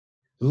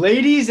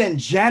Ladies and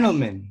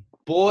gentlemen,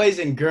 boys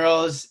and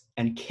girls,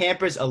 and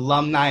campers,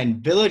 alumni, and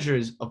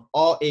villagers of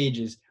all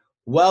ages,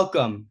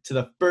 welcome to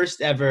the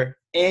first ever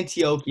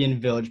Antiochian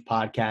Village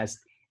podcast,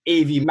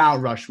 AV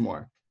Mount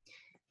Rushmore.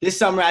 This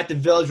summer at the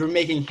Village, we're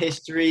making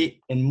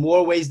history in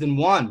more ways than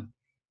one.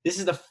 This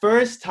is the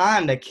first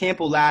time that camp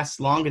will last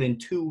longer than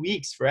 2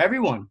 weeks for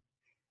everyone.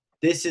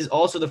 This is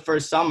also the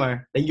first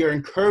summer that you're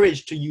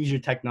encouraged to use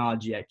your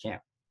technology at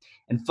camp.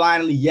 And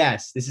finally,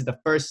 yes, this is the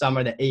first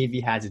summer that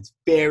AV has its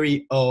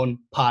very own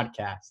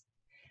podcast.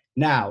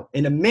 Now,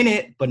 in a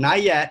minute, but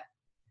not yet,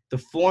 the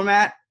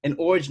format and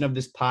origin of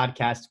this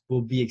podcast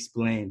will be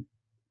explained.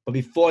 But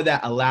before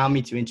that, allow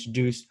me to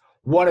introduce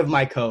one of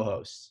my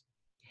co-hosts.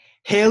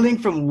 Hailing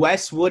from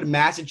Westwood,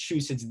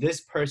 Massachusetts,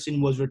 this person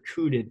was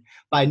recruited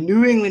by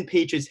New England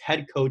Patriots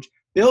head coach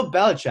Bill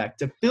Belichick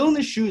to fill in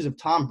the shoes of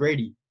Tom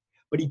Brady.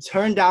 But he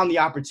turned down the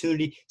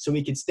opportunity so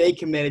he could stay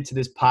committed to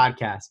this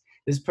podcast.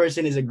 This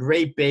person is a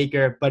great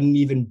baker, but an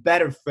even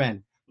better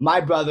friend.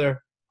 My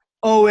brother,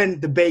 Owen,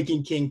 the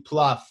Baking King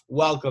Pluff.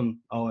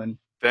 Welcome, Owen.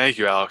 Thank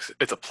you, Alex.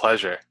 It's a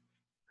pleasure.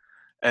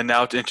 And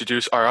now to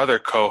introduce our other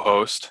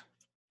co-host.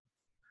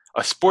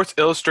 A Sports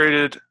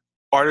Illustrated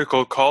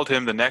article called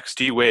him the next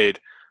D. Wade,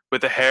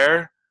 with the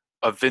hair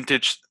of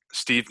vintage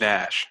Steve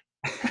Nash.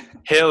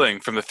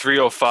 Hailing from the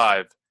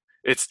 305,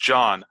 it's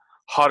John,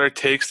 hotter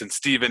takes than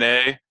Stephen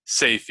A.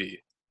 Safey.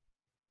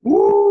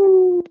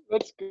 Woo!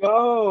 Let's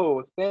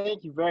go.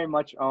 Thank you very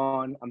much,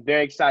 Owen. I'm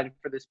very excited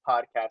for this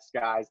podcast,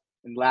 guys.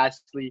 And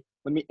lastly,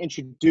 let me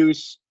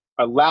introduce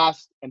our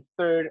last and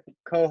third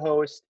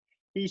co-host.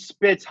 He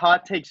spits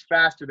hot takes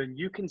faster than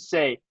you can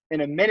say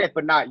in a minute,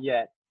 but not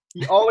yet.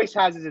 He always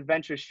has his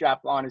adventure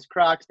strap on his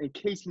Crocs in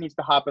case he needs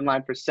to hop in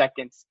line for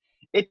seconds.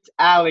 It's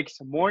Alex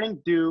Morning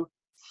Dew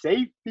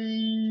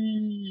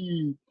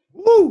Safety.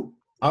 Woo!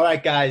 All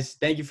right, guys.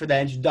 Thank you for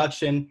that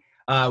introduction.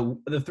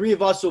 The three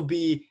of us will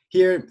be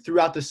here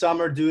throughout the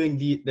summer doing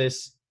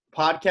this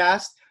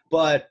podcast,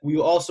 but we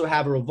will also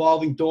have a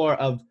revolving door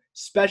of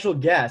special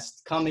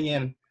guests coming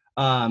in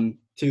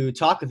to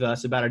talk with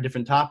us about our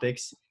different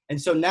topics.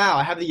 And so now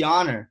I have the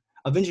honor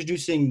of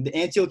introducing the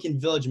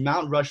Antiochian Village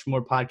Mount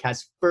Rushmore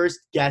podcast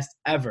first guest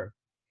ever.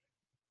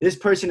 This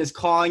person is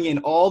calling in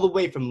all the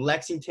way from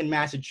Lexington,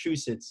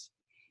 Massachusetts.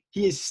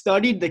 He has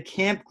studied the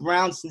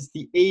campground since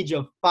the age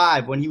of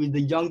 5 when he was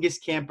the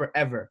youngest camper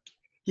ever.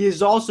 He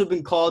has also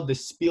been called the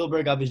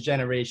Spielberg of his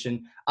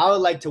generation. I would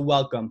like to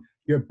welcome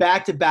your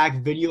back-to-back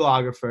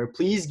videographer.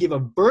 Please give a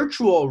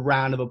virtual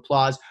round of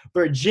applause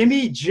for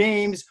Jimmy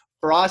James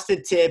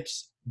Frosted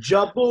Tips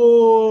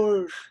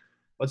Jabbour.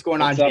 What's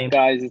going on, James? What's up,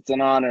 guys? It's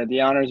an honor. The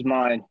honor is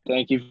mine.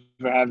 Thank you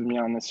for having me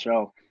on this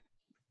show.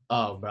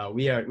 Oh, bro,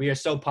 we are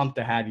so pumped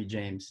to have you,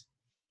 James.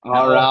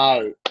 All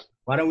right.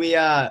 Why don't we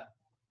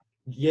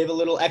give a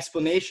little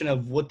explanation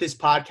of what this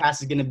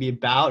podcast is going to be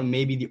about and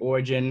maybe the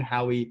origin,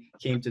 how we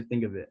came to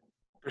think of it.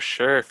 For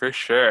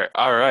sure.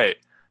 All right.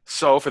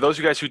 So for those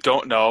of you guys who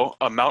don't know,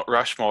 a Mount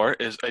Rushmore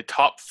is a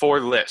top 4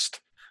 list.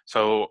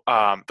 So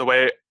the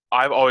way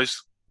I've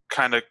always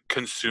kind of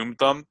consumed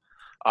them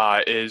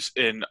is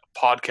in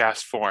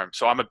podcast form.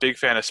 So I'm a big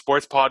fan of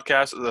sports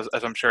podcasts,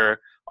 as I'm sure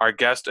our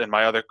guest and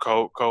my other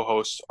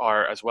co-hosts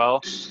are as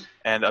well.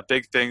 And a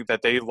big thing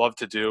that they love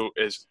to do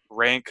is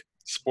rank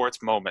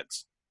sports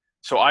moments.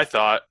 So I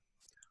thought,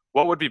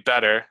 what would be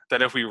better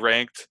than if we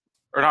ranked,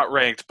 or not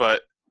ranked,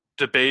 but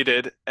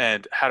debated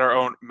and had our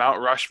own Mount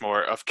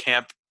Rushmore of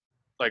camp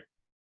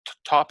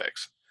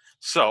topics.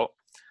 So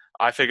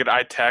I figured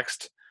I'd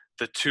text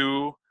the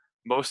 2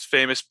 most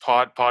famous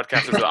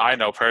podcasters that I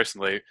know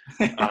personally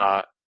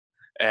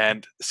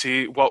and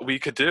see what we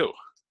could do.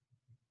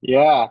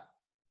 Yeah,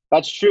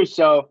 that's true.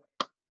 So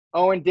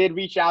Owen did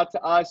reach out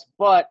to us,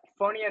 but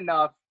funny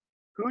enough,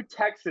 who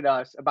texted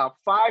us about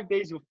 5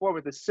 days before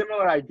with a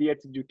similar idea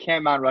to do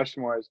Camp Mount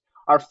Rushmores?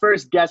 Our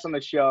first guest on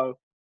the show,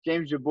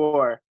 James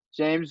Jabbour.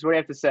 James, what do you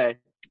have to say?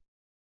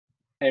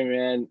 Hey,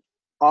 man,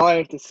 all I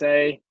have to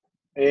say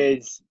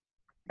is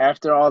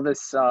after all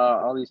these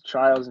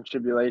trials and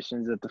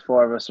tribulations that the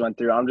 4 of us went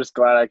through, I'm just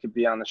glad I could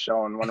be on the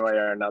show in one way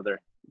or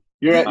another.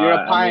 You're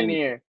a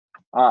pioneer.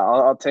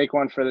 I'll take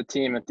one for the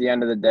team at the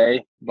end of the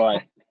day,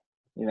 but,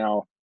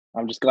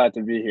 I'm just glad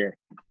to be here.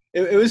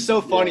 It was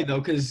so funny,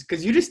 though,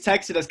 because you just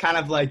texted us kind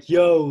of like,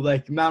 yo,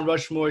 like Mount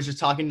Rushmore is just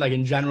talking like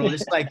in general,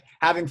 just like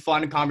having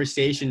fun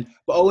conversation.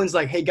 But Owen's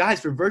like, hey, guys,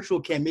 for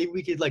virtual camp, maybe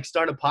we could like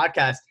start a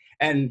podcast.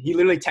 And he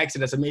literally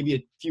texted us maybe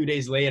a few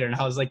days later. And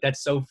I was like,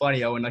 that's so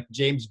funny, Owen. Like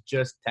James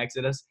just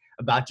texted us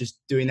about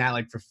just doing that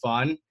like for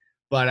fun.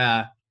 But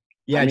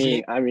yeah.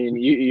 I mean,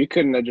 you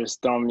couldn't have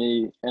just thrown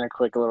me in a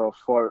quick little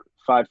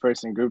 4-5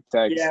 person group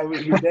text. Yeah,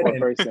 we did.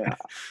 Person.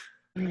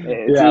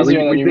 It's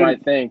easier than you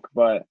might think,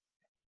 but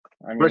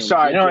I mean, we're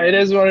sorry. It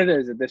is what it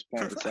is at this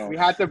point. So we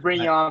had to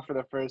bring you on for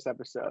the first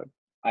episode.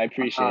 I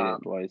appreciate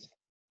it, boys.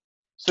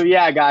 So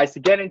yeah, guys,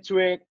 to get into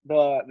it,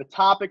 the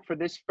topic for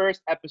this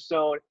first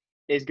episode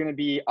is going to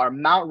be our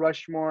Mount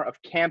Rushmore of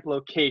camp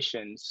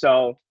locations.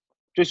 So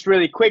just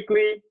really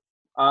quickly,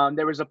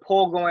 there was a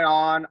poll going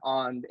on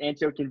the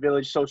Antiochian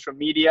Village social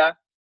media.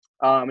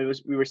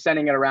 We were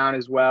sending it around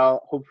as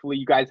well. Hopefully,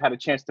 you guys had a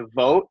chance to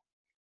vote,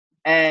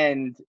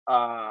 and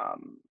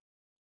everyone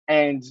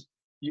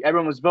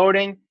was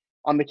voting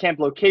on the camp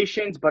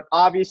locations. But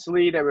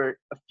obviously, there were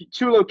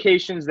two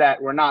locations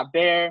that were not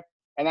there,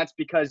 and that's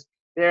because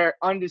they're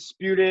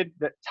undisputed,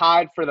 that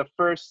tied for the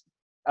first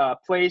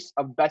place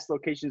of best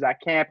locations at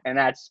camp, and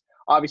that's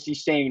obviously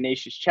St.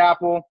 Ignatius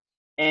Chapel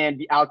and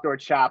the outdoor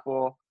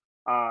chapel,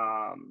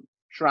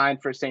 Shrine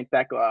for St.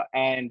 Thecla.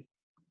 And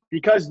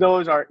because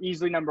those are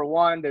easily number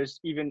one, there's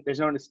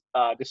no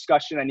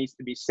discussion that needs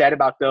to be said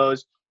about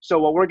those. So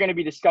what we're going to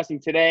be discussing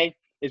today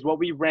is what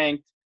we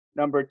ranked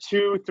number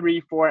 2,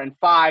 3, 4, and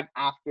 5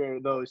 after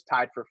those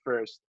tied for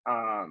first.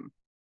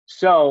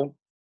 So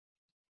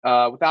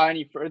without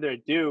any further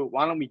ado,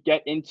 why don't we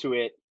get into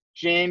it?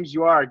 James,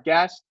 you are our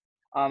guest.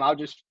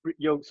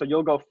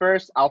 You'll go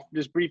first. I'll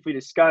just briefly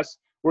discuss.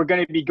 We're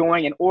going to be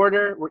going in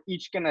order. We're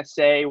each going to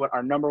say what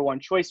our number one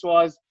choice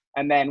was,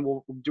 and then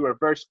we'll do a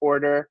reverse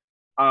order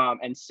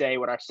and say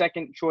what our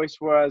second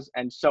choice was,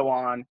 and so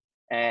on.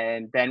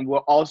 And then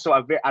we'll also,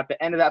 at the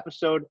end of the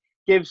episode,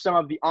 give some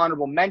of the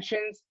honorable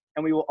mentions,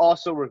 and we will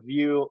also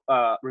reveal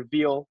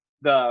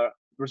the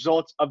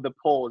results of the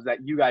polls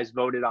that you guys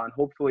voted on,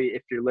 hopefully,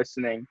 if you're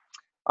listening.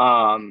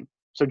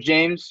 So,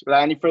 James,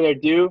 without any further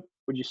ado,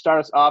 would you start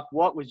us off?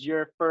 What was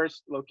your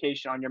first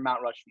location on your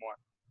Mount Rushmore?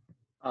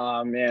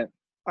 Oh, man.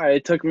 All right,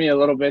 it took me a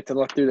little bit to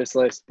look through this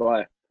list,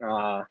 but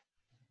my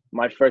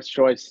first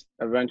choice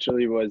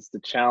eventually was the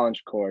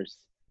challenge course.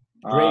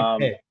 Great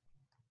pick.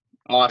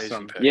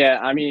 Awesome. Pick. Yeah,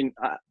 I mean,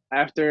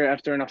 after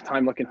enough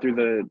time looking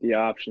through the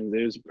options,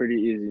 it was a pretty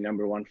easy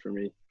number one for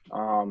me.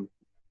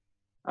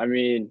 I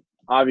mean,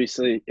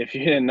 obviously, if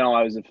you didn't know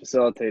I was a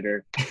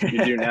facilitator,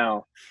 you do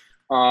now.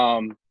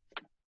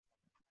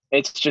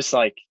 It's just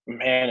like,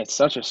 man, it's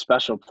such a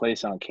special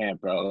place on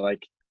camp, bro.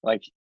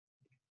 Like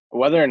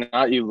whether or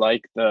not you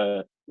like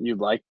the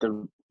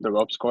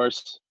ropes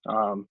course,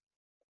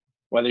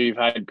 whether you've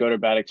had good or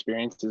bad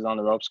experiences on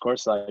the ropes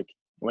course, like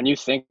when you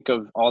think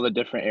of all the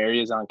different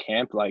areas on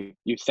camp, like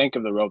you think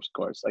of the ropes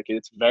course. Like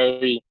it's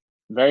very,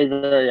 very,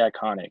 very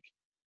iconic.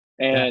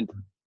 And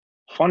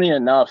funny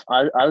enough,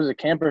 I was a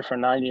camper for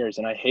 9 years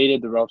and I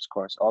hated the ropes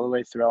course all the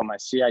way throughout my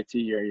CIT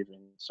year,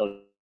 even so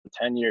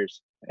 10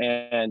 years.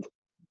 And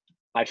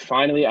I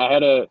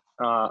had a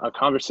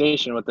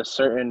conversation with a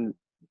certain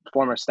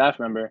former staff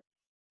member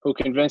who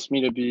convinced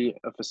me to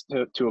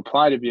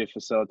apply to be a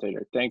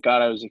facilitator. Thank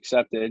God I was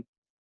accepted.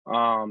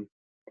 And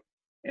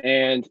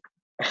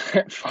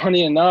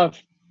funny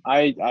enough,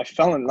 I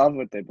fell in love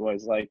with it,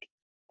 boys. Like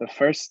my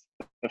first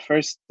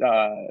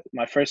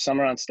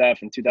summer on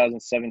staff in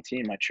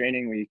 2017, my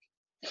training week,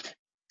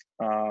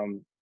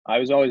 I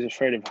was always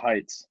afraid of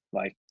heights.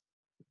 Like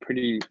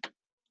I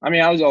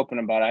was open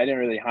about it. I didn't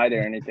really hide it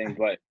or anything,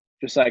 but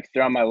just like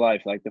throughout my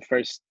life, like the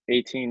first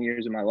 18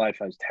 years of my life,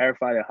 I was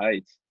terrified of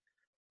heights.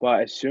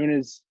 But as soon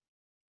as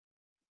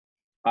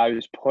I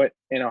was put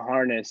in a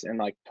harness and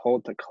like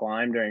told to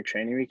climb during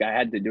training week, I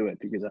had to do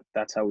it because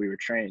that's how we were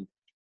trained.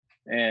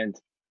 And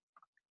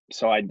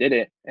so I did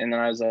it. And then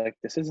I was like,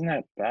 this isn't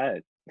that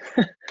bad.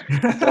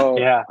 So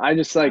Yeah. I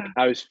just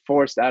I was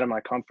forced out of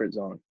my comfort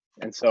zone.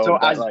 And so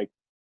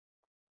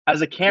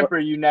as a camper,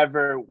 you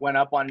never went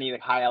up on any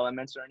high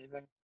elements or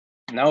anything?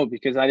 No,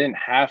 because I didn't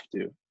have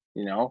to,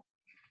 you know?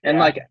 And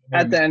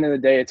at the end of the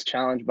day, it's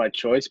challenge by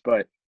choice.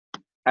 But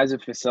as a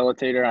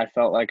facilitator, I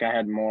felt like I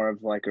had more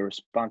of like a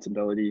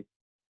responsibility.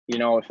 You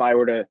know, if I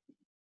were to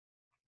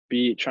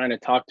be trying to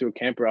talk to a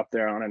camper up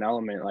there on an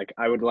element, like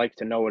I would like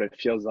to know what it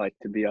feels like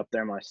to be up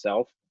there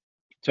myself.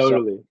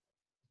 Totally. So,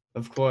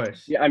 of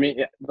course. Yeah, I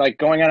mean, like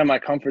going out of my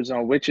comfort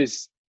zone, which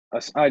is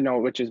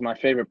my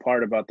favorite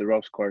part about the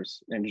ropes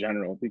course in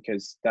general,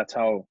 because that's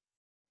how,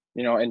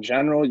 you know, in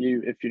general,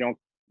 if you don't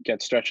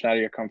get stretched out of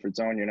your comfort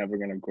zone, you're never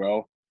going to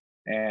grow.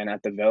 And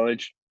at the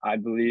Village, I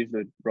believe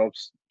the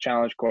ropes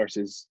challenge course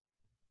is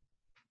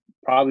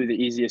probably the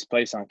easiest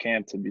place on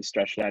camp to be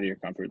stretched out of your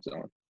comfort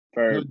zone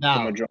for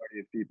the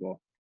majority of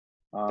people.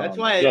 That's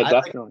why I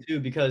like it too,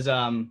 because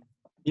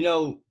you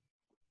know,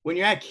 when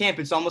you're at camp,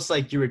 it's almost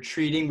like you're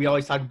retreating. We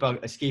always talk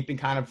about escaping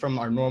kind of from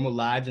our normal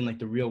lives and like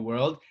the real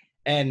world.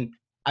 And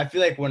I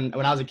feel like when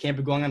I was a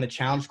camper, going on the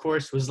challenge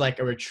course was like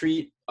a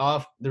retreat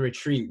off the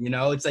retreat. You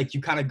know, it's like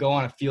you kind of go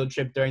on a field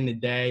trip during the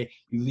day.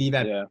 You leave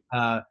at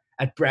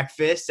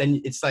breakfast, and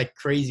it's like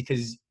crazy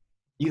because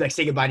you like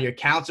say goodbye to your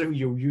counselor who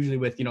you're usually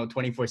with, you know,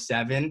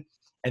 24/7,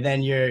 and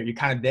then you're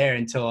kind of there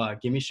until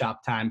gimme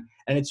shop time.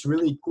 And it's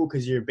really cool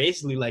because you're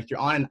basically like you're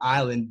on an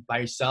island by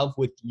yourself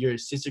with your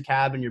sister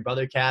cabin, your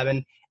brother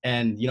cabin,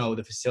 and you know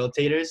the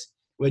facilitators.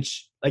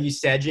 Which, like you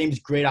said, James,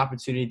 great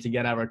opportunity to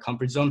get out of our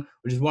comfort zone,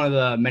 which is one of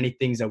the many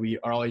things that we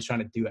are always trying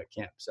to do at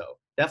camp. So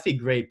definitely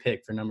great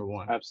pick for number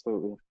one.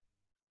 Absolutely.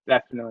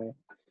 Definitely.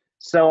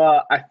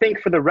 So I think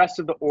for the rest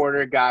of the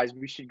order, guys,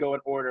 we should go in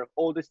order of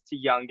oldest to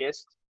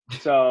youngest.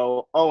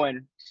 So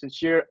Owen,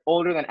 since you're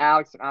older than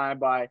Alex and I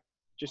by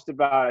just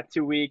about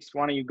 2 weeks,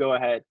 why don't you go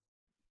ahead?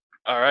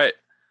 All right.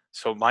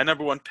 So my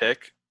number one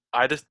pick,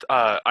 I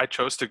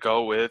chose to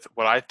go with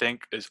what I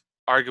think is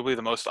arguably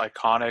the most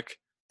iconic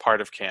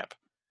part of camp.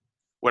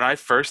 When I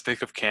first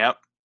think of camp,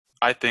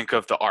 I think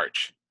of the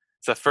arch.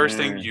 It's the first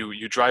thing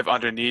you drive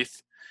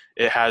underneath.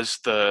 It has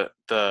the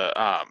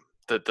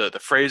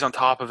phrase on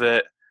top of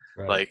it.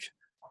 Right. Like,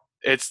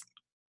 it's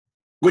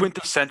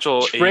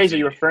quintessential Which phrase AV. are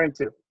you referring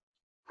to?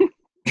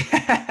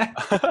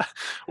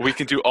 We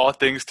can do all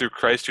things through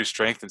Christ who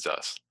strengthens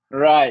us.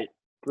 Right.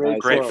 Nice.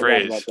 Great I forgot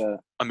phrase. about that.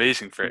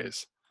 Amazing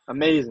phrase.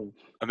 Amazing.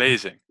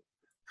 Amazing.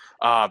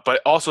 But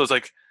also it's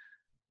like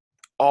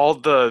all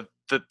the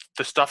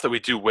stuff that we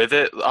do with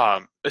it,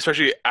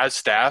 especially as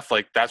staff,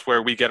 like that's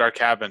where we get our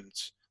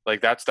cabins.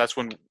 Like that's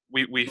when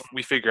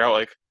we figure out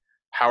like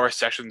how our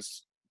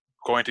session's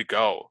going to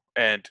go,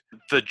 and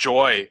the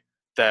joy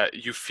that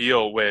you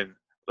feel when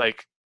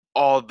like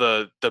all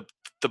the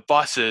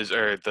buses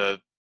or the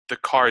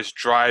cars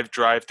drive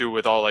through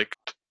with all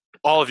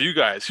of you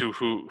guys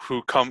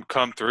who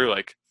come through.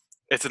 Like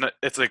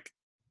it's like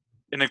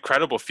an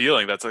incredible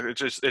feeling. That's like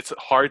it's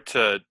hard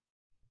to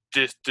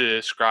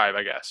describe,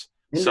 I guess.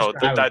 So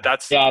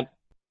that's Yeah,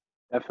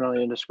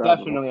 Definitely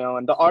indescribable. definitely,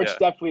 Owen. The arch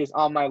Yeah. definitely is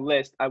on my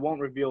list. I won't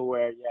reveal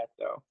where yet,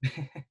 though.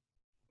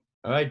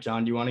 All right,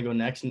 John, do you want to go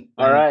next?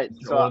 All right,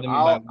 You're so older than me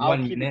by I'll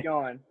 1 keep minute. it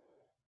going.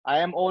 I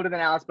am older than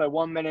Alex by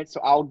 1 minute,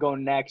 so I'll go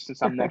next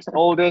since I'm next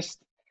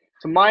oldest.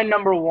 So my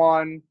number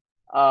one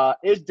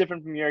is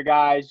different from your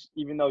guys,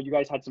 even though you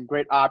guys had some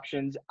great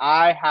options.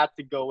 I had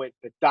to go with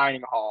the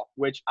dining hall,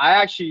 which I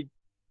actually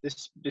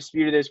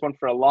disputed this one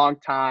for a long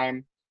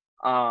time.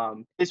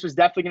 This was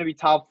definitely going to be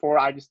top 4.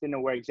 I just didn't know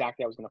where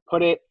exactly I was going to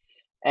put it.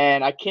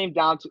 And I came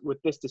down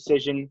with this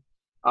decision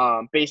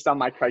based on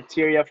my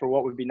criteria for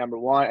what would be number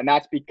 1. And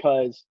that's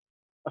because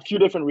a few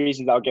different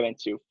reasons I'll get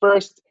into.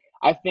 First,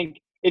 I think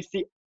it's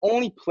the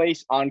only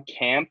place on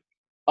camp,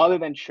 other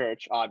than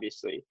church,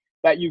 obviously,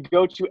 that you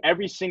go to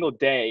every single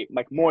day,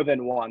 like more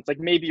than once. Like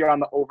maybe you're on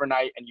the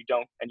overnight and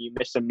you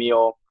miss a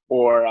meal,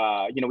 or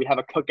we have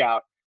a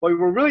cookout. Well,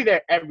 we're really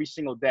there every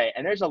single day,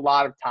 and there's a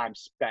lot of time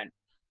spent.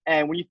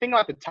 And when you think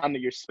about the time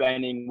that you're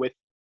spending with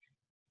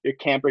your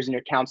campers and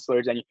your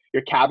counselors and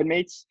your cabin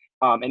mates,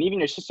 and even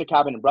your sister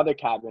cabin and brother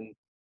cabin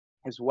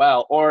as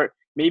well, or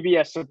maybe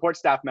a support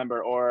staff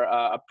member or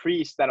a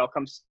priest that'll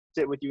come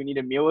sit with you and eat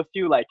a meal with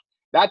you, like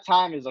that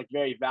time is like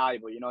very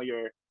valuable.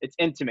 It's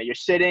intimate. You're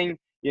sitting,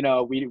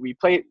 we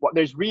play.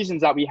 There's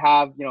reasons that we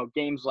have,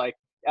 games like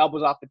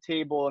elbows off the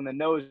table and the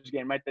nose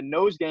game, right? The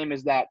nose game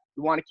is that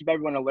we want to keep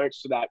everyone alert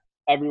so that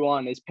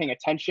everyone is paying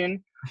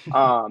attention.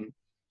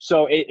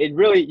 So it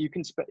really,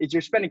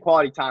 you're spending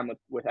quality time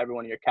with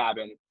everyone in your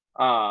cabin.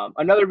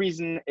 Another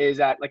reason is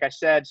that, like I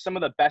said, some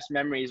of the best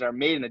memories are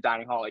made in the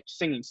dining hall, like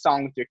singing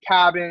songs with your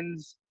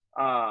cabins,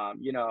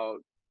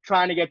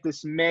 trying to get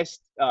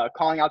dismissed,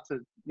 calling out to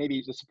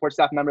maybe the support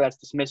staff member that's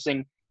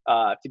dismissing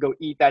to go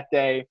eat that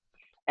day.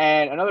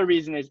 And another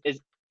reason is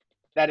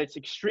that it's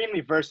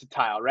extremely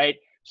versatile, right?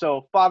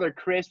 So Father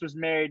Chris was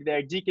married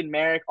there. Deacon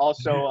Merrick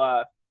also,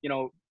 I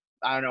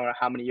don't know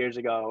how many years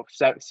ago,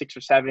 6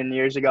 or 7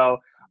 years ago,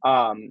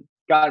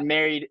 got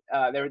married.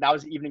 That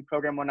was the evening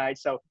program one night.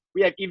 So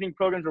we have evening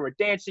programs where we're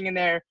dancing in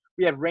there.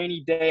 We have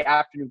rainy day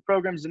afternoon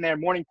programs in there.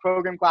 Morning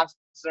program classes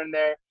are in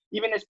there.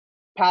 Even this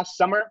past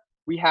summer,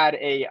 we had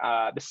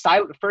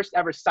the first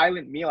ever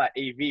silent meal at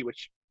AV,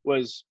 which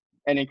was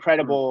an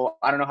incredible.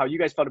 I don't know how you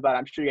guys felt about it.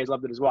 I'm sure you guys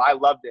loved it as well. I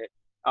loved it,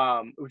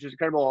 which was an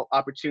incredible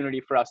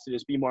opportunity for us to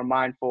just be more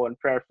mindful and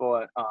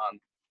prayerful,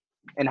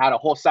 and had a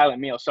whole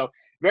silent meal. So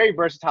very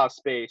versatile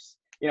space.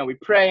 We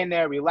pray in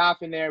there, we laugh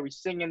in there, we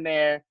sing in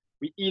there,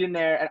 we eat in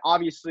there, and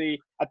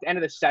obviously at the end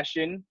of the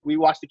session, we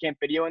watch the camp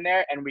video in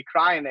there, and we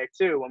cry in there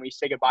too when we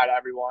say goodbye to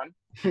everyone.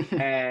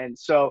 And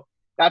so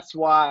that's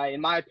why,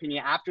 in my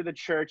opinion, after the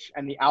church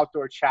and the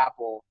outdoor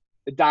chapel,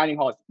 the dining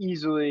hall is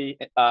easily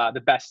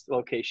the best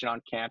location on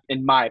camp,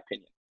 in my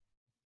opinion.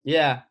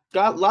 Yeah,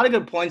 got a lot of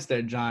good points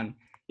there, John.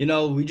 We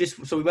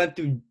went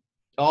through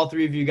all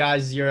 3 of you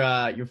guys,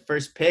 your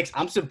first picks.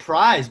 I'm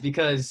surprised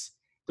because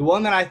the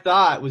one that I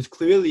thought was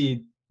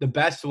clearly the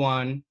best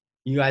one,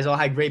 you guys all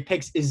had great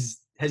picks,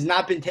 has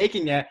not been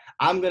taken yet.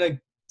 I'm going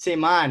to say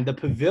mine, the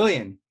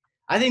Pavilion.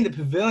 I think the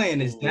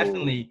Pavilion is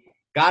definitely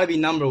got to be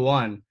number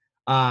 1.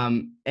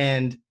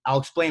 And I'll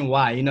explain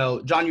why.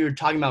 John, you were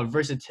talking about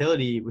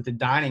versatility with the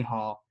dining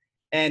hall,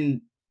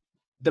 and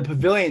the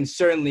Pavilion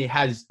certainly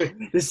has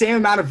the same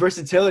amount of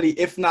versatility,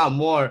 if not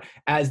more,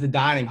 as the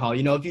dining hall.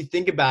 If you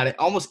think about it,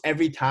 almost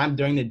every time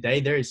during the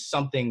day, there is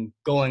something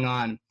going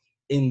on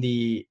in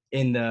the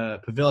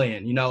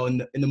Pavilion.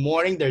 In the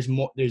morning, there's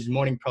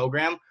morning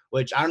program,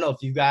 which I don't know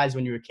if you guys,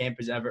 when you were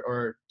campers ever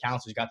or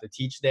counselors, got to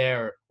teach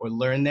there or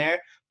learn there.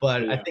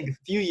 But yeah. I think a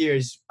few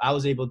years I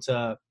was able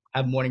to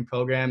have morning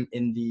program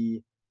in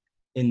the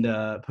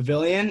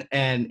Pavilion,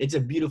 and it's a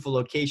beautiful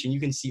location. You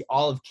can see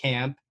all of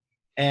camp,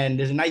 and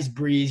there's a nice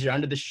breeze. You're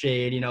under the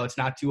shade. It's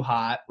not too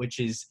hot, which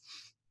is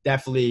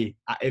definitely,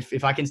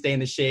 if I can stay in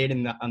the shade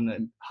on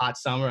the hot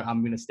summer,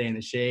 I'm gonna stay in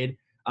the shade.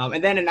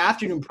 And then an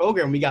afternoon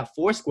program, we got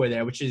Foursquare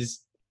there, which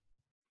is,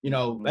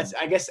 that's,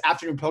 I guess,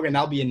 afternoon program,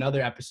 that'll be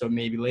another episode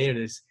maybe later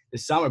this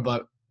summer.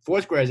 But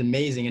Foursquare is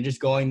amazing, and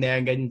just going there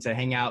and getting to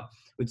hang out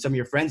with some of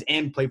your friends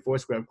and play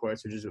Foursquare, of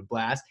course, which is a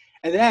blast.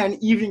 And then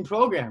evening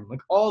program,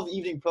 like all the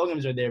evening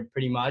programs are there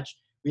pretty much.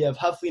 We have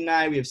Huffley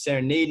night, we have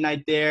Serenade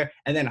night there,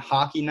 and then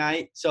hockey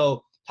night.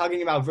 So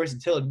talking about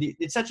versatility,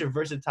 it's such a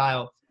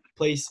versatile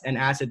place and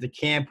asset to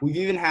camp. We've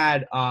even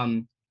had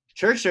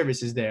church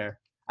services there.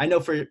 I know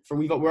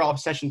we're all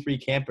Session 3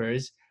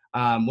 campers.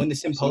 When the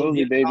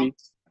symposium baby.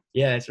 comes,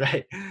 yeah, that's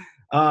right.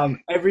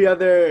 Every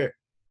other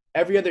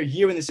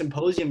year when the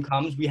symposium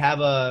comes, we have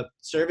a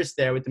service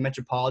there with the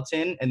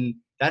Metropolitan, and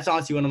that's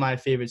honestly one of my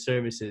favorite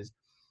services.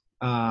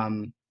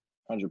 100%.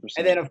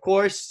 And then, of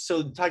course,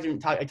 so I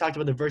talked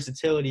about the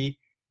versatility.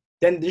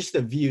 Then just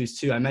the views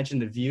too. I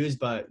mentioned the views,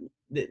 but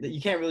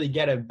you can't really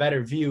get a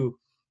better view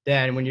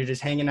than when you're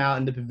just hanging out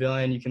in the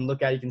pavilion. You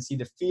can see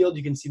the field,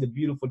 you can see the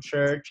beautiful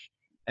church,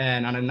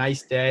 and on a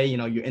nice day, you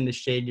know, you're in the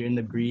shade, you're in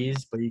the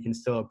breeze, but you can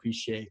still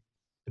appreciate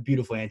the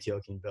beautiful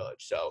Antiochian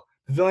Village. So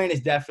pavilion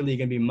is definitely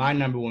going to be my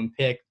number one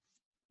pick.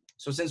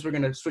 So since we're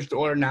going to switch the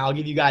order now, I'll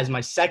give you guys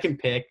my second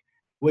pick,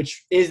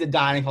 which is the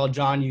dining hall.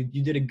 John, you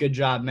did a good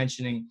job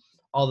mentioning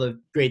all the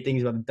great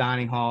things about the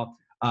dining hall.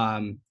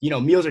 You know,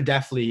 meals are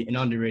definitely an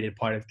underrated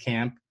part of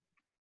camp.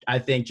 I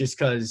think just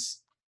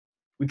because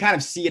we kind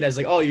of see it as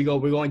like, oh,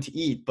 we're going to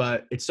eat,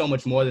 but it's so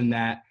much more than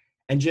that.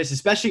 And just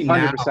especially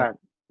now, 100%.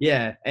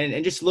 yeah,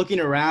 and just looking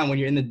around when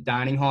you're in the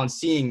dining hall and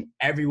seeing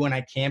everyone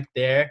at camp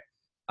there,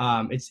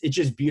 it's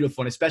just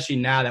beautiful. And especially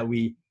now that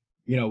we're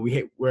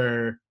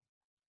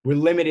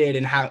limited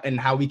in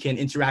how we can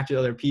interact with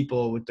other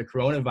people with the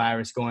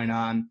coronavirus going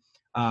on.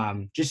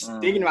 Just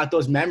thinking about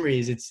those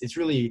memories, it's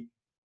really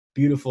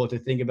beautiful to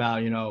think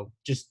about, you know,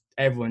 just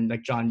everyone,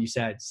 like John, you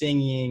said,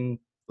 singing,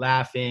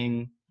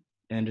 laughing,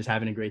 and just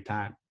having a great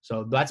time.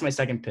 So that's my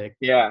second pick.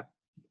 Yeah,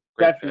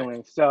 Great definitely.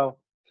 pick. So,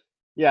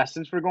 yeah,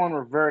 since we're going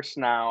reverse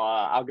now,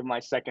 I'll give my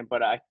second.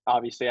 But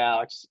obviously,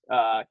 Alex,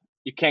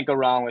 you can't go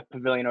wrong with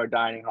pavilion or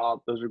dining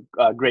hall. Those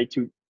are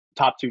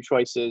top two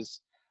choices.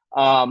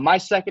 My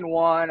second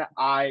one,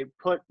 I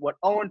put what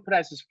Owen put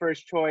as his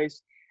first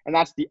choice, and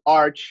that's the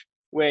Arch,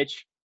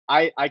 which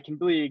I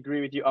completely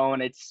agree with you,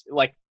 Owen. It's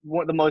like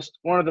one of the most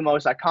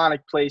iconic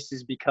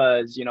places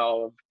because, you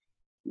know,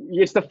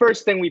 it's the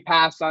first thing we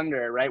pass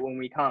under, right, when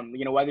we come.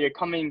 You know, whether we're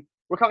coming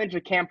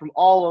to camp from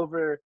all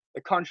over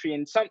the country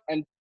and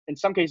in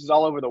some cases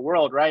all over the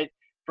world, right?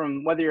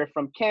 From whether you're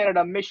from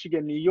Canada,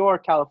 Michigan, New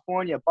York,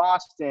 California,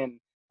 Boston,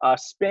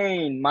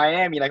 Spain,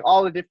 Miami, like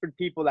all the different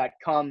people that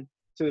come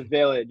to the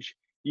village,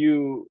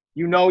 you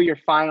know you're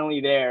finally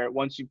there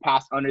once you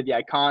pass under the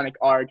iconic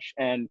arch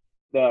and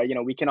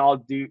we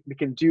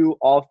can do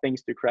all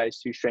things through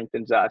Christ who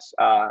strengthens us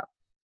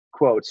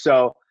quote.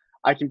 So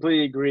I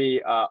completely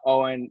agree,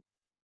 Owen.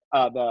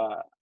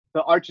 The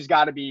arch has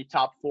got to be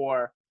top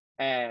 4,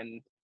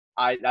 and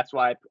that's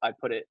why I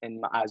put it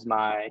in as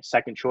my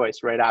second choice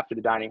right after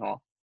the dining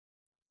hall.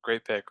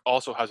 Great pick.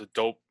 Also has a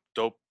dope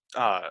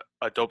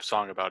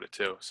song about it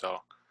too. So.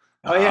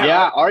 Oh yeah,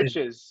 yeah,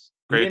 Arches.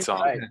 Great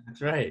song. Right.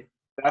 That's right.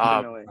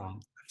 Definitely.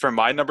 For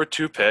my number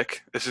 2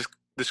 pick,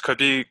 this could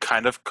be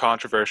kind of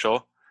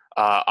controversial.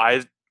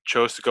 I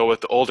chose to go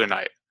with the older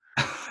night.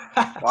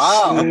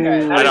 Wow.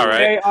 Okay. I know, right?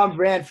 Very on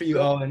brand for you,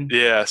 Owen.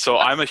 Yeah, so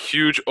I'm a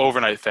huge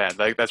overnight fan.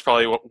 Like that's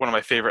probably one of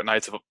my favorite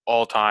nights of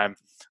all time.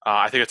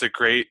 I think it's a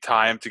great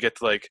time to get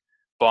to like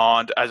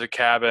bond as a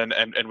cabin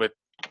and with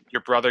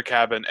your brother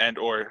cabin and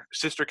or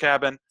sister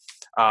cabin.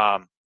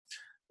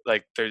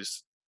 Like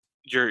there's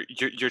your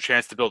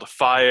chance to build a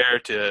fire,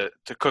 to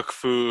cook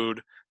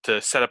food,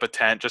 to set up a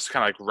tent, just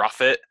kind of like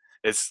rough it.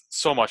 It's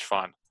so much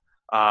fun.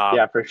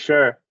 Yeah, for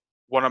sure.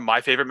 One of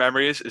my favorite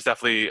memories is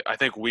definitely, I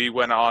think we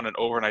went on an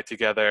overnight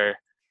together.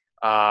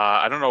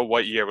 I don't know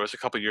what year, but it was a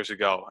couple years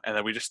ago. And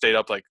then we just stayed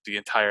up like the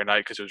entire night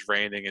because it was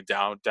raining and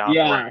down.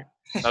 Yeah.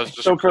 That was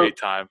just a great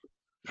time.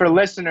 For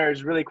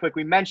listeners, really quick,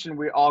 we mentioned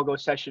we all go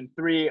Session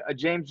 3.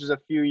 James was a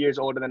few years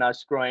older than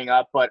us growing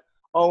up, but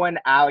Owen,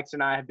 Alex,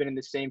 and I have been in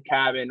the same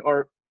cabin,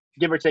 or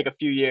give or take a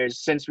few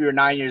years, since we were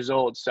 9 years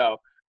old. So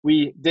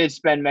we did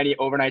spend many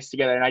overnights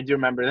together. And I do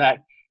remember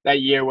that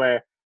year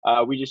where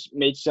we just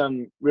made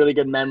some really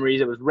good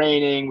memories. It was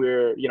raining. We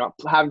were,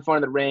 having fun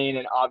in the rain.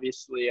 And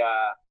obviously,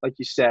 like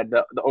you said,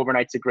 the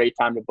overnight's a great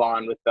time to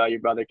bond with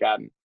your brother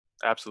cabin.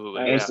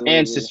 Absolutely.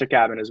 And sister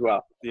cabin as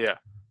well. Yeah.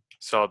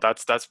 So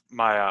that's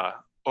my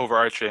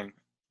overarching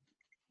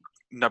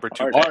number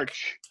 2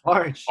 Arch.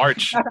 pick.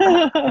 Arch.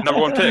 Number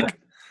 1 pick.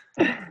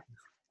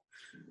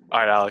 All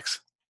right,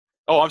 Alex.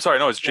 Oh, I'm sorry.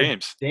 No, it's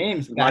James.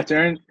 James. My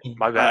turn?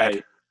 My bad.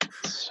 Right.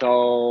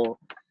 So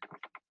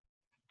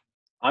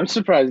I'm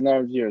surprised none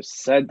of you have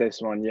said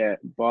this one yet,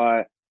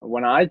 but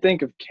when I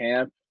think of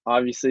camp,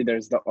 obviously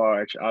there's the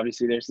arch,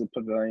 obviously there's the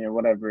pavilion,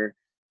 whatever.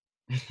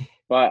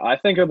 But I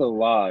think of the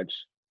lodge.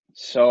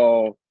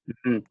 So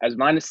as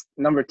my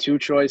number 2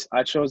 choice,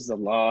 I chose the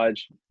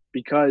lodge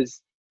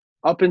because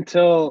up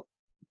until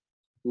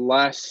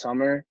last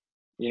summer,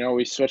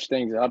 we switched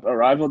things up.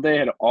 Arrival Day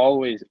had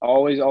always,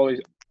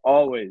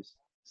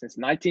 since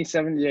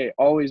 1978,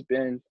 always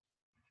been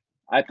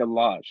at the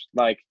lodge.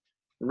 Like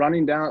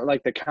running down,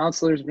 like the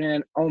counselors,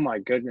 man, oh my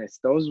goodness.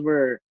 Those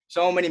were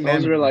so many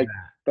memories. Those were like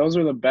those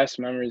were the best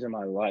memories of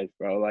my life,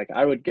 bro. Like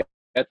I would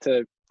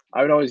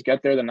I would always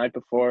get there the night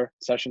before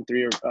session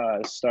 3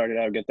 started.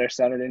 I would get there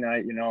Saturday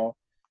night,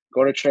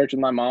 go to church with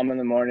my mom in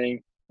the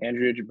morning.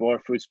 Andrea Jabor,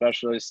 food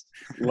specialist,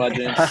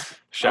 legend.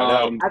 Shout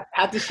out.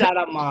 Have to shout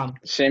out mom.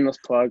 Shameless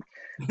plug.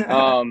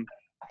 But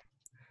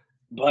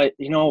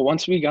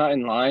once we got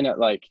in line at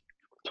like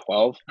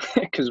 12,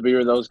 because we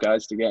were those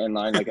guys to get in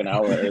line like an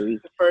hour early.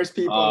 First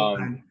people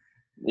in line.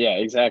 Yeah,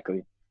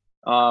 exactly.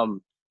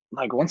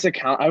 Like once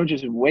I would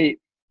just wait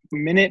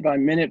minute by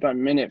minute by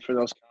minute for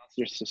those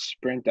counselors to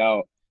sprint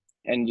out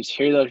and just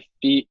hear their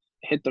feet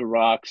hit the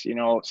rocks.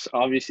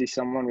 Obviously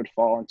someone would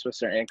fall and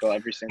twist their ankle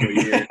every single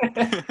year,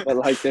 but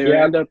like they would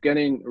end up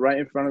getting right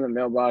in front of the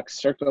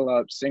mailbox, circle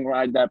up, sing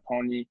Ride That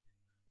Pony,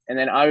 and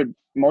then I would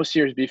most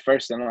years be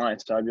first in line.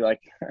 So I'd be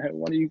like,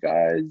 "One of you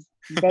guys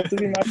is about to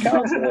be my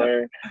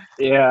counselor."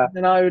 Yeah.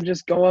 And I would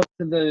just go up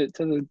to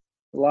the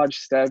lodge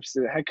steps.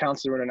 The head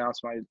counselor would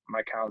announce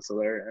my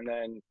counselor, and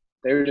then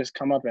they would just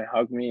come up and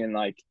hug me. And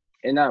like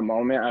in that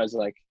moment, I was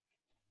like,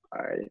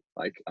 all right,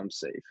 like I'm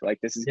safe. Like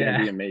this is gonna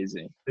be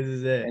amazing. This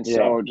is it. And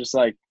so just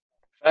like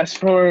fast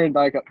forward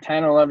like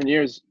 10, 11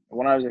 years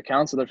when I was a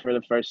counselor for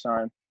the first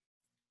time,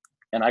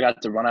 and I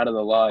got to run out of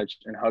the lodge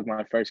and hug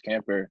my first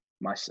camper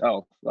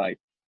myself. Like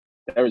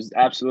there was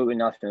absolutely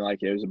nothing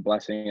like it. It was a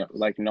blessing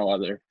like no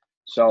other.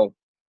 So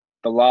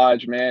the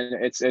lodge, man,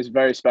 it's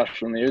very special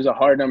for me. It was a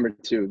hard number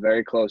 2,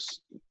 very close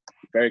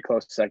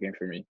second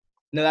for me.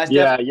 No, that's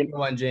definitely a good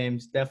one,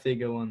 James. Definitely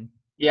a good one.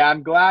 Yeah,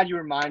 I'm glad you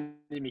reminded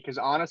me because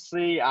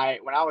honestly,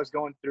 when I was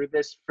going through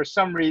this, for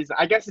some reason,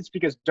 I guess it's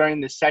because during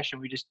this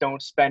session we just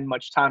don't spend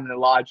much time in the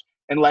lodge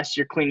unless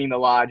you're cleaning the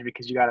lodge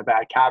because you got a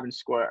bad cabin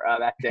score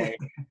that day.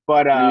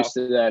 But I'm used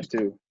to that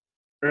too.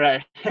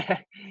 Right.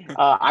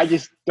 I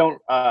just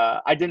don't.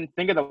 I didn't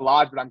think of the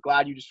lodge, but I'm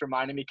glad you just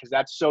reminded me because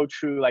that's so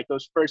true. Like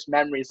those first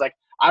memories. Like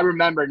I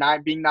remember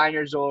being 9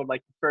 years old.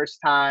 Like the first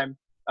time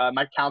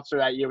my counselor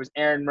that year was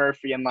Aaron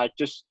Murphy, and like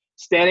just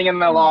standing in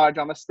the lodge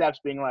on the steps,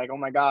 being like, "Oh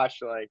my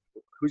gosh, like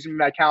who's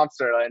my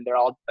counselor?" And they're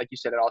all, like you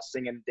said, they're all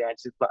singing,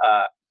 dancing,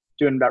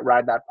 doing that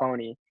Ride That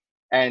Pony,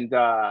 and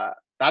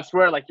that's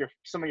where like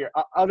some of your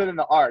other than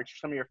the arch,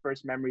 some of your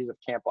first memories of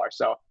camp are.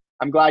 So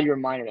I'm glad you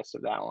reminded us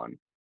of that one.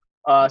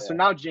 So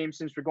now, James,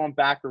 since we're going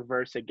back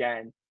reverse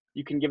again,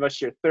 you can give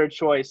us your third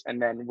choice,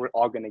 and then we're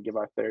all going to give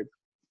our third.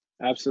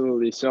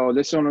 Absolutely. So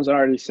this one was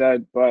already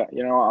said, but,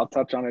 I'll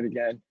touch on it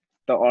again.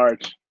 The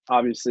arch,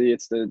 obviously,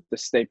 it's the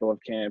staple of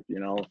camp,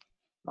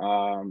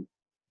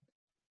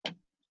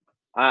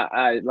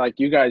 I like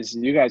you guys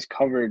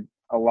covered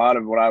a lot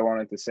of what I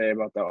wanted to say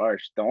about the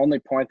arch. The only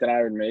point that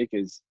I would make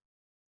is,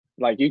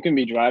 like, you can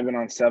be driving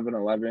on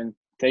 7-Eleven,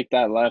 take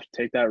that left,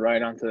 take that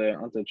right onto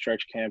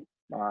church camp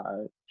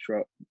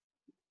trail.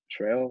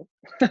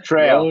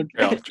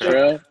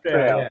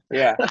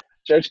 Yeah.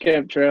 Church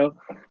camp trail.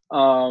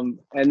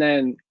 And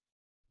then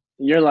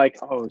you're like,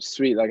 oh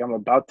sweet, like I'm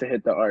about to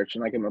hit the arch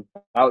and like I'm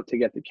about to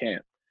get to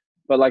camp.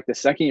 But like the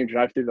second you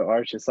drive through the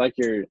arch, it's like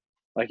you're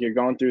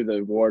going through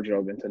the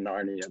wardrobe into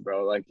Narnia,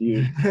 bro. Like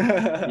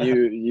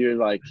you're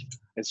like,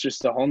 it's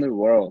just a whole new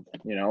world,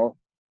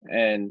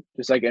 and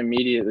just like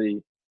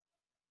immediately,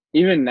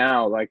 even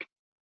now, like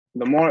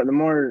the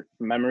more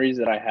memories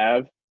that I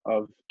have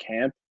of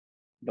camp,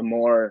 the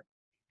more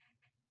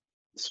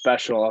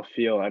special I'll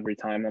feel every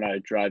time that I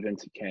drive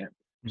into camp.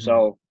 Mm-hmm.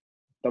 So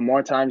the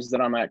more times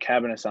that I'm at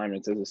cabin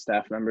assignments as a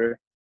staff member,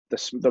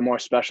 the more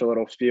special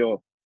it'll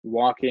feel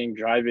walking,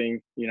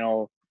 driving,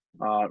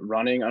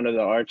 running under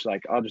the arch.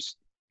 Like I'll just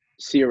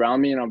see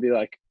around me and I'll be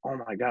like, oh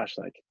my gosh,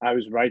 like I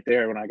was right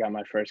there when I got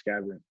my first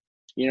cabin.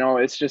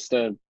 It's just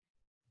a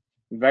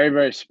very,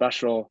 very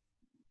special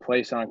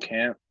place on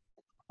camp.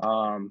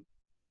 And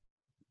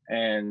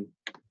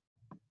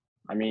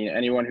I mean,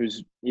 anyone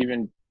who's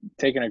even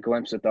taken a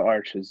glimpse at the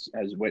arch has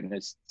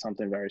witnessed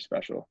something very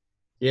special.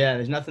 Yeah,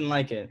 there's nothing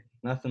like it.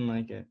 Nothing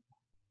like it.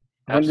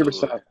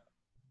 100%.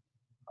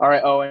 All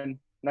right, Owen,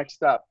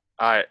 next up.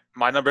 All right,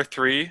 my number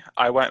 3,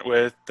 I went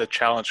with the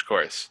challenge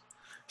course.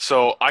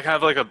 So I kind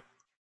of like a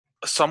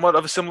somewhat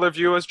of a similar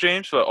view as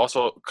James, but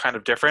also kind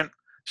of different.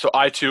 So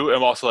I too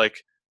am also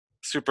like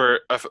super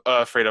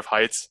afraid of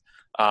heights.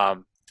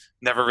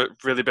 Never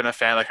really been a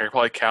fan. Like I could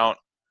probably count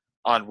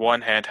on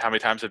one hand how many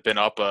times I've been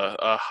up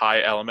a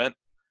high element.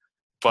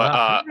 But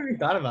I never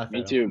thought about that.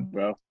 Me too,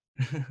 bro.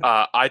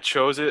 I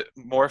chose it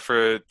more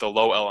for the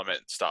low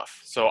element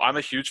stuff. So I'm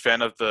a huge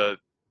fan of the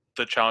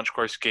challenge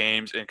course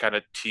games and kind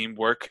of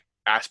teamwork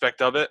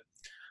aspect of it.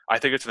 I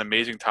think it's an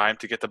amazing time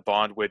to get to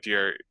bond with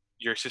your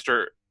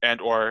sister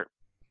and or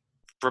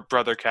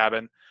brother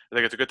cabin. I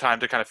think it's a good time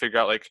to kind of figure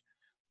out like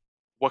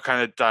what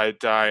kind of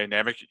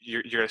dynamic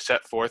you're going to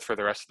set forth for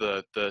the rest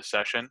of the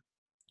session.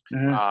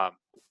 Mm-hmm.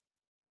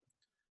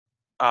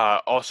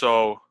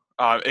 Also,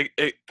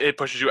 it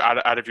pushes you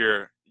out of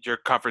your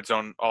comfort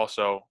zone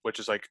also, which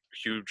is like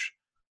huge.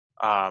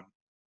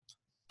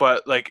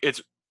 But like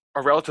it's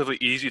a relatively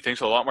easy thing,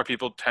 so a lot more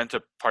people tend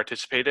to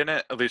participate in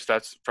it. At least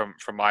that's from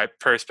my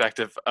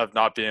perspective of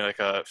not being like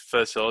a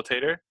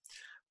facilitator.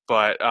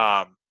 But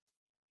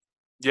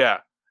yeah,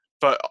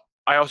 but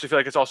I also feel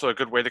like it's also a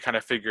good way to kind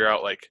of figure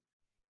out like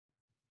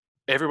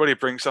everybody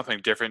brings something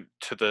different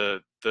to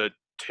the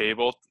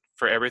table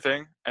for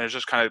everything, and it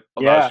just kind of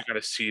allows you Yeah. to kind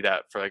of see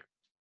that for like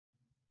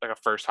a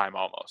first time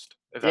almost.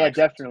 If that Yeah, makes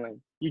sense.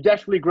 definitely. You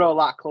definitely grow a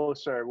lot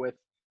closer with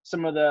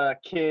some of the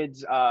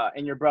kids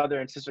in your brother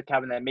and sister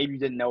cabin that maybe you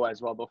didn't know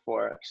as well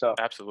before. So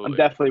I'm Absolutely.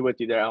 definitely with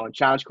you there, Owen.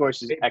 Challenge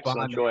course is Great excellent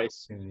bonding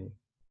choice. opportunity.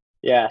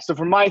 Yeah. So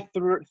for my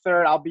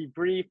third, I'll be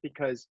brief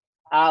because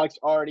Alex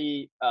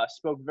already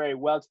spoke very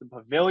well to the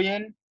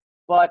pavilion.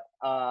 But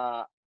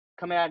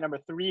coming at number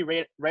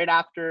 3, right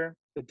after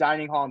the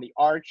dining hall and the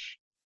arch,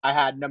 I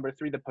had number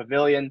 3, the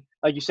pavilion.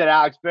 Like you said,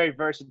 Alex, very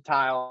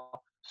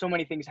versatile. So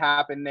many things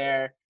happen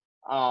there.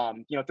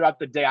 Throughout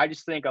the day, I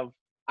just think of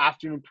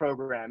afternoon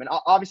program, and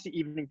obviously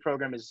evening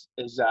program is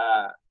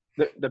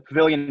the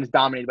pavilion is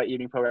dominated by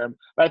evening program.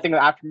 But I think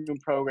the afternoon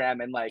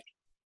program and like,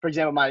 for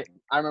example, I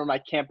remember my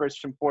campers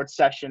from fourth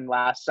session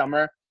last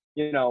summer.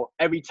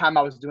 Every time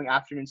I was doing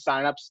afternoon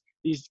signups,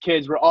 these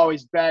kids were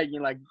always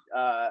begging, like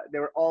they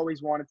were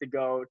always wanting to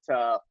go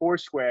to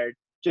Foursquare.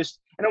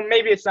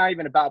 Maybe it's not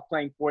even about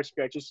playing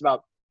Foursquare, it's just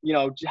about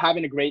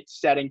having a great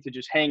setting to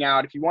just hang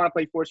out. If you want to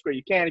play Foursquare,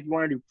 you can. If you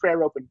want to do prayer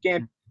rope and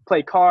gimp,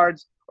 play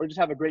cards, or just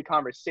have a great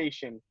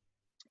conversation.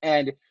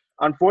 And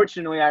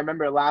unfortunately, I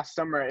remember last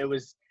summer it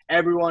was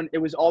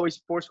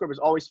always Foursquare was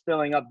always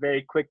filling up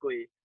very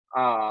quickly.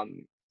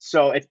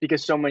 So it's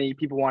because so many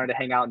people wanted to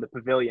hang out in the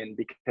pavilion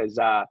because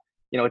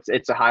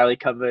it's a highly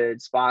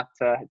coveted spot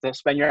to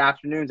spend your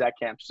afternoons at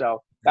camp.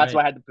 So that's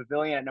why I had the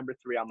pavilion at number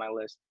 3 on my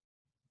list.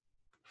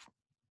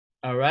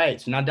 All right,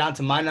 so now down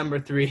to my number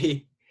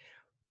 3.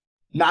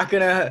 Not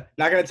gonna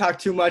talk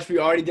too much. We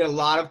already did a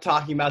lot of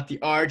talking about the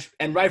arch,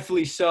 and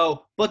rightfully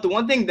so. But the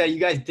one thing that you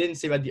guys didn't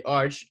say about the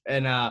arch,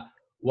 and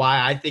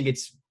why I think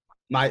it's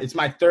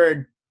my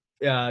third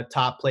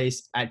top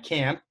place at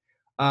camp,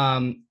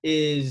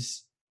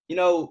 is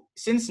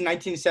since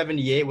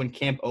 1978 when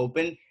camp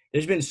opened,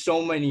 there's been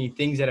so many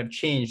things that have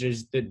changed.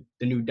 There's the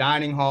new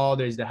dining hall,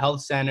 there's the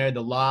health center,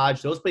 the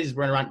lodge. Those places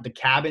weren't around. The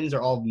cabins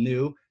are all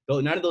new.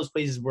 Though none of those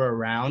places were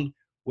around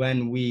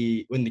when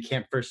the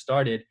camp first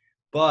started.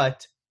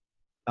 But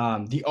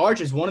the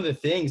arch is one of the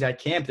things at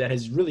camp that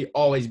has really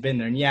always been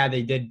there. And yeah,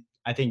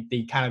 I think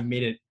they kind of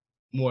made it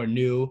more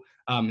new.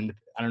 I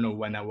don't know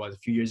when that was, a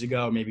few years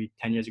ago, maybe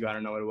 10 years ago. I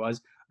don't know what it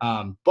was.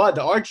 But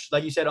the arch,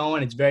 like you said,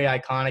 Owen, it's very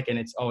iconic and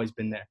it's always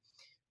been there.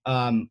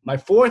 My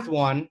fourth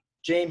one,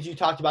 James, you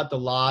talked about the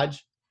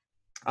lodge.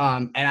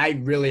 And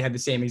I really had the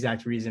same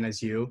exact reason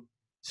as you.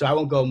 So I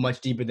won't go much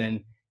deeper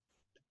than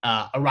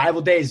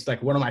arrival day is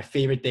like one of my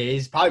favorite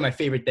days, probably my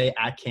favorite day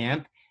at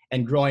camp.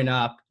 And growing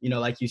up,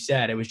 like you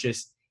said, it was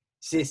just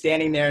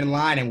standing there in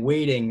line and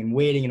waiting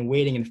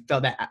and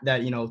felt that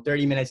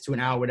 30 minutes to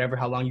an hour, whatever,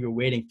 how long you were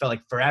waiting, felt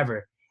like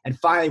forever. And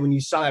finally, when you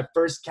saw that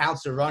first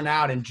counselor run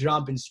out and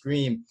jump and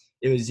scream,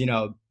 it was,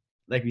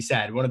 like we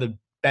said, one of the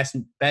best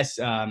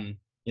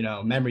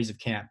memories of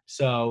camp.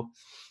 So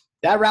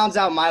that rounds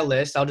out my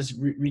list. I'll just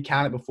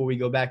recount it before we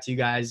go back to you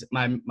guys.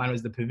 Mine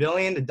was the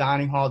pavilion, the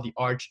dining hall, the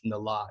arch, and the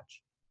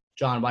lodge.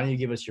 John, why don't you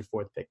give us your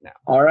fourth pick now?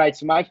 All right,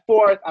 so my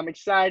fourth, I'm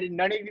excited.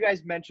 None of you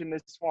guys mentioned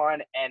this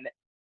one, and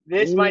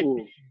this might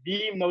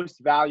be the most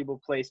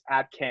valuable place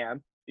at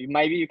camp.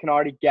 Maybe you can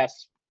already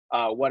guess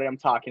what I'm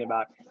talking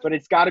about, but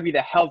it's got to be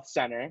the health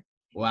center.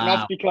 Wow. And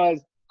that's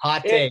because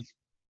hot take.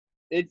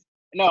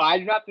 No, I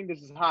do not think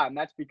this is hot, and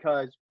that's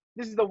because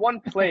this is the one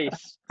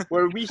place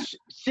where we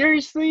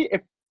seriously,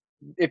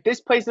 if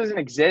this place doesn't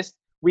exist,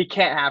 we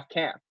can't have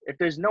camp. If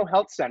there's no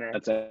health center,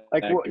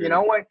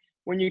 what?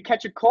 When you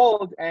catch a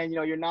cold and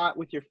you're not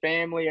with your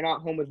family, you're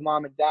not home with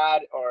mom and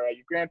dad or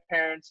your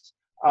grandparents,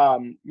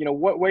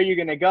 where are you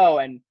gonna go?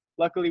 And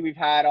luckily we've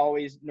had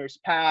always Nurse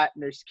Pat,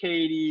 Nurse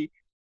Katie,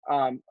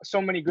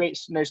 so many great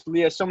Nurse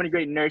Leah, so many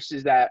great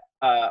nurses that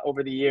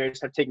over the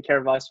years have taken care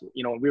of us.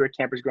 When we were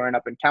campers growing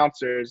up and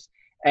counselors.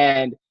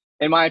 And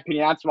in my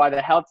opinion, that's why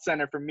the health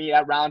center for me,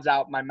 that rounds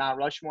out my Mount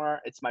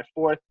Rushmore. It's my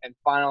fourth and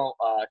final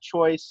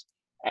choice.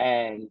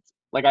 And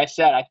like I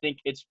said, I think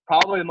it's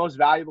probably the most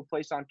valuable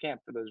place on camp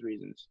for those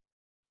reasons.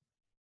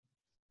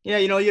 Yeah,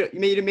 you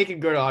made to make a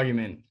good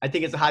argument. I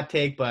think it's a hot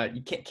take, but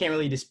you can't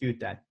really dispute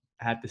that,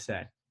 I have to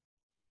say.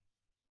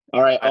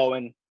 All right,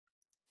 Owen.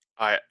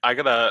 I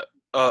gotta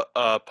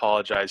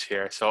apologize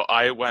here. So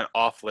I went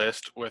off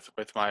list with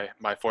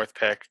my fourth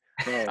pick.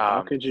 Oh,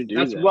 how could you do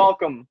that? That's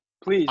welcome.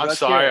 Please. I'm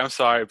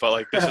sorry, but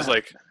like this is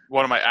like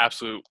one of my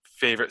absolute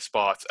favorite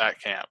spots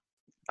at camp.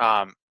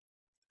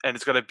 And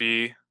it's gonna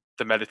be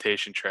the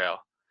meditation trail.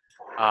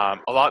 A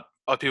lot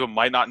of people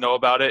might not know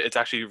about it. It's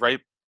actually right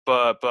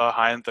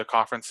behind the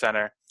conference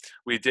center.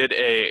 We did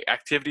a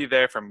activity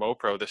there for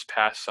MoPro this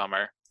past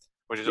summer,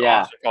 which is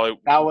also probably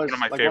one of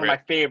my favorite. One of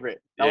my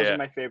favorite. That was one of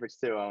my favorites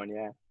too, Owen.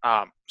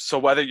 Yeah. So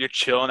whether you're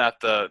chilling at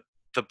the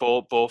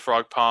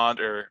bullfrog pond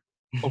or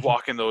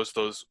walking those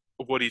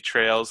woody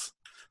trails,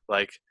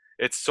 like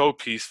it's so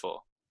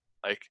peaceful.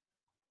 Like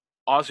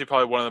honestly,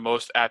 probably one of the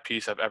most at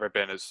peace I've ever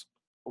been is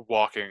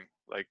walking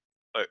like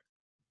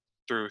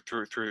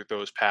through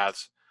those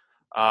paths.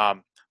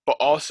 But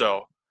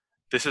also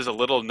this is a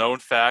little known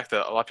fact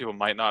that a lot of people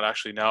might not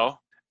actually know.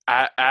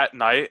 At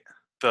night,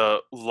 the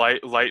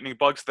lightning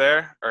bugs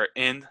there are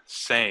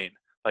insane.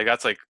 Like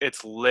that's like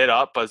it's lit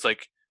up, but it's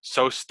like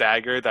so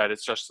staggered that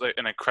it's just like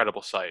an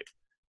incredible sight,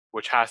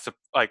 which has to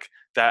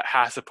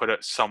put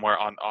it somewhere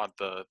on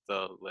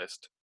the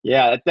list.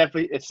 Yeah,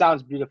 it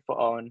sounds beautiful,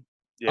 Owen.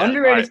 Yeah,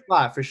 Underrated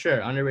spot for sure.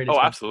 Underrated Oh,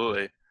 spot.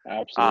 absolutely.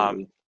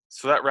 Absolutely.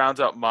 So that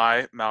rounds out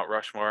my Mount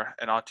Rushmore,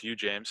 and on to you,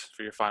 James,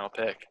 for your final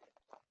pick.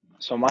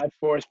 So my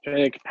fourth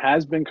pick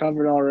has been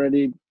covered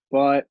already,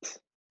 but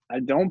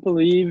I don't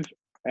believe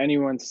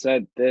anyone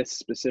said this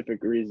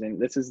specific reason.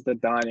 This is the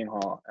dining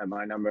hall at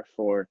my number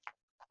 4.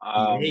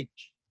 DH.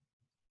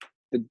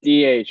 The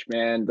DH,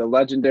 man, the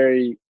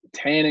legendary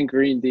tan and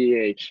green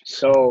DH.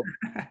 So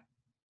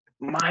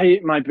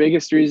my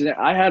biggest reason,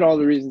 I had all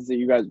the reasons that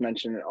you guys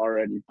mentioned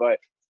already, but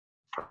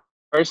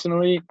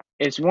personally,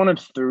 it's one of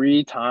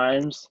 3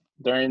 times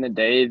during the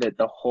day that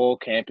the whole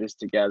camp is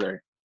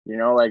together. You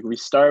know, like we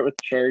start with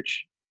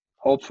church.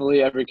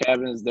 Hopefully every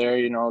cabin is there,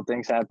 you know,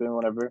 things happen,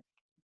 whatever.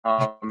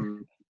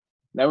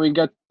 Then we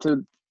get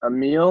to a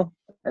meal,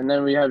 and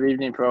then we have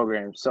evening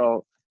program.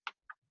 So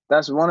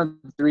that's one of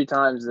 3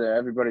 times that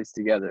everybody's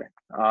together.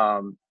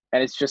 And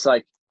it's just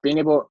like being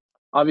able,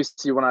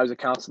 obviously when I was a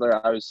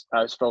counselor, I was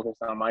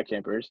focused on my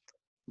campers.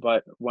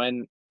 But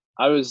when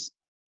I was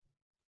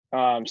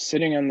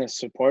sitting on the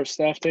support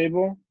staff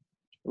table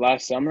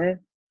last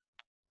summer,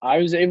 I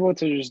was able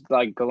to just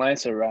like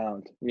glance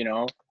around, you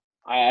know.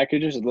 I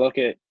could just look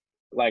at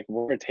like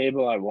what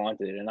table I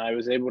wanted, and I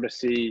was able to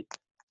see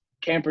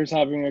campers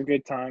having a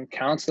good time,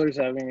 counselors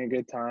having a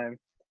good time,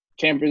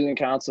 campers and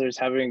counselors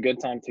having a good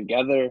time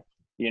together,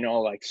 you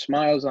know, like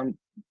smiles on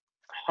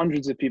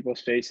hundreds of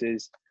people's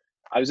faces.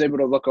 I was able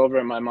to look over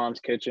at my mom's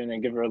kitchen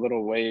and give her a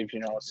little wave, you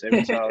know, say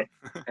what's up,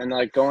 and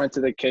like go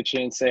into the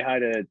kitchen, say hi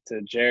to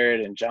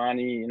Jared and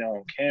Johnny, you know,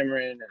 and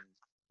Cameron, and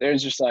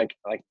there's just like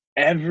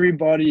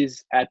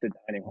everybody's at the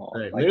dining hall.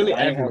 Right, Like literally the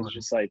dining hall everyone. is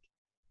just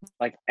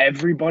like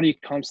everybody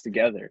comes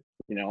together,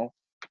 you know,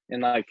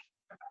 and like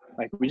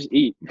we just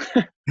eat,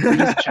 we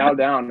just chow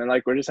down, and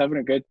like we're just having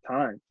a good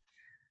time.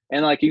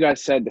 And like you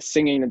guys said, the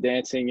singing, the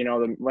dancing, you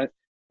know,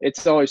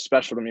 it's always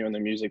special to me when the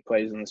music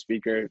plays on the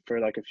speaker for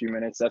like a few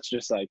minutes. That's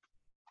just like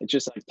it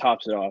just like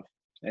tops it off.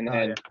 And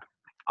then yeah.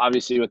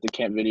 obviously with the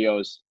camp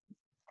videos,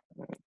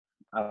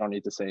 I don't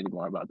need to say any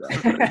more about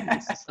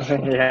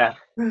that. Yeah.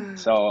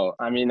 So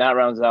I mean that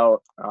rounds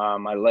out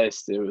my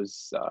list. It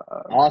was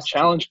Awesome.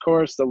 challenge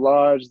course, the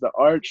lodge, the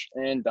arch,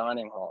 and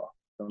dining hall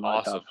for my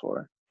Awesome. top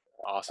 4.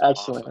 Awesome.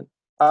 Excellent. Awesome.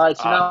 All right,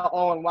 so now,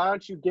 Owen, why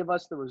don't you give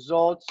us the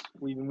results?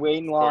 We've been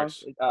waiting long.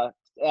 course. At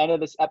the end of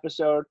this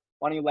episode,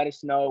 why don't you let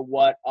us know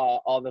what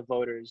all the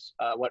voters,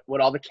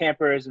 what all the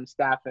campers and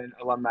staff and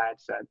alumni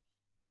had said?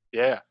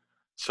 Yeah.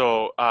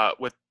 So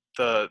with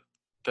the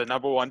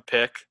number 1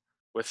 pick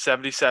with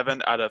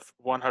 77 out of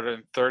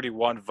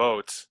 131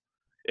 votes,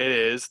 it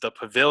is the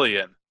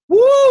Pavilion.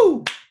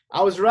 Woo!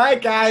 I was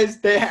right, guys.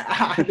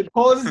 The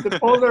polls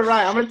are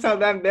right. I'm gonna tell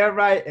them they're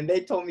right, and they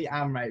told me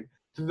I'm right.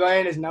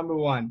 Pavilion is number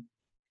 1.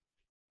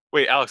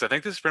 Wait, Alex, I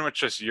think this is pretty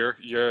much just your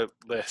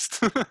list.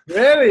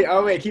 Really?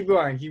 Oh wait, keep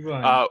going.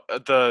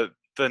 The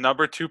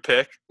number 2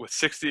 pick with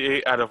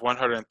 68 out of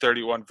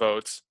 131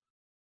 votes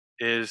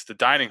is the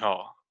dining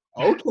hall.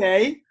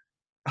 Okay.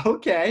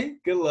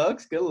 Good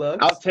looks.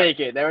 I'll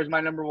take it. There was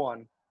my number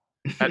 1.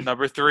 At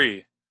number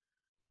 3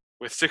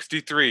 with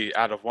 63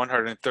 out of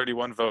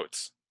 131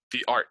 votes,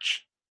 the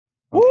arch.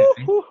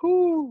 Okay.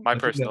 My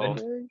That's personal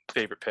good.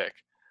 favorite pick.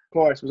 Of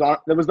course,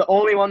 that was the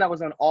only one that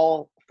was on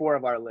all 4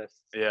 of our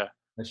lists. Yeah.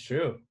 That's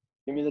true.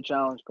 Give me the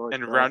challenge course.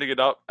 And rounding it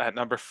up at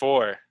number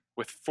 4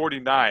 with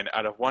 49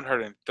 out of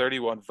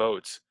 131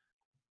 votes.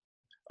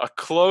 A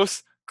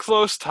close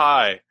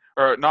tie,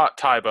 or not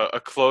tie, but a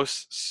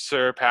close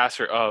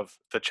surpasser of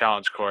the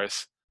challenge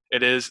course.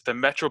 It is the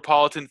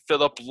Metropolitan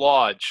Phillip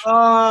Lodge. Oh,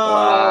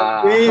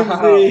 Wow.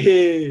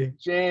 Jamesy.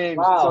 James,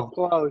 Wow. so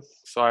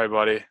close. Sorry,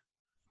 buddy.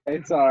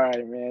 It's all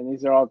right, man.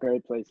 These are all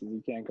great places.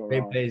 You can't go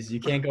Great wrong. place. You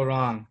can't go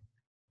wrong.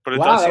 But it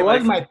Wow, does seem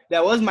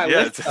that was my yeah,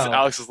 list. it's though.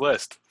 Alex's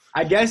list.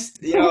 I guess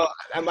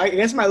I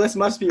guess my list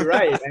must be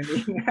right. I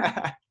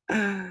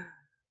mean,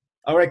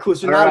 all right, cool.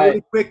 So All now right.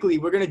 really quickly,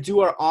 we're gonna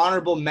do our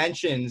honorable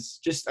mentions.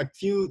 Just a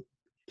few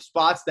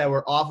spots that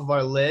were off of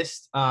our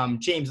list.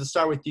 James, let's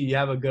start with you. You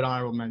have a good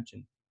honorable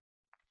mention.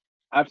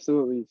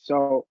 Absolutely.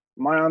 So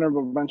my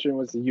honorable mention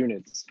was the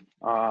units,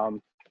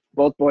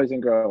 both boys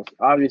and girls.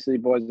 Obviously,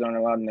 boys aren't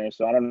allowed in there,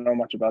 so I don't know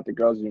much about the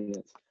girls'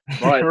 units.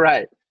 But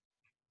Right.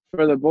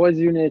 for the boys'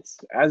 units,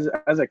 as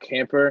a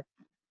camper,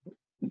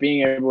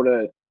 being able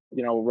to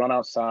run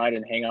outside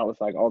and hang out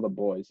with like all the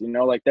boys,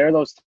 like there are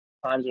those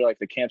times where like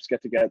the camps get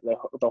together,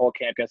 the whole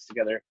camp gets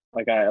together,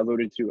 like I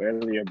alluded to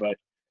earlier. But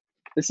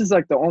this is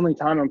like the only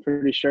time I'm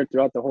pretty sure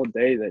throughout the whole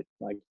day that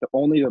like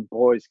only the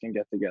boys can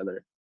get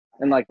together.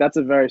 And like that's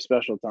a very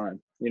special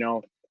time,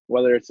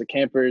 whether it's the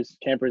campers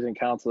and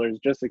counselors,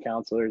 just the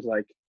counselors,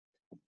 like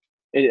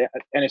it,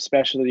 and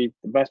especially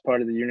the best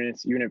part of the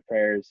unit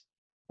prayers.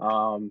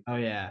 Oh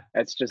yeah.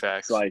 It's just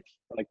Facts. like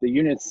the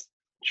units,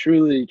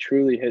 truly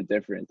hit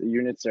different. The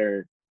units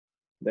they're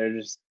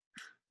just.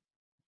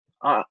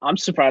 I'm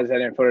surprised I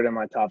didn't put it in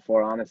my top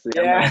 4. Honestly,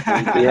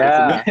 Yeah.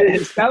 Yeah.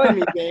 You're selling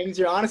me, James.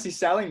 You're honestly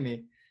selling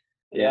me.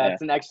 Yeah,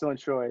 it's an excellent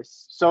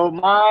choice. So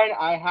mine,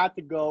 I had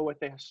to go with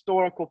a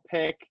historical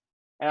pick,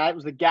 and that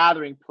was the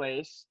Gathering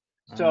Place.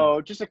 So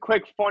just a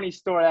quick funny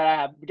story that I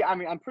have. I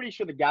mean, I'm pretty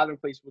sure the Gathering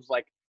Place was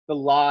like the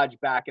lodge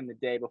back in the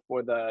day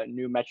before the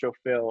new Metro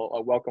Phil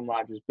or Welcome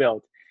Lodge was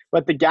built.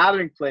 But the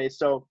Gathering Place,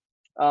 so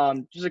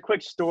just a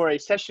quick story.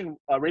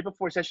 Right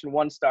before session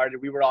 1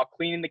 started, we were all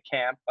cleaning the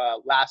camp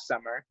last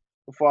summer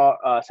before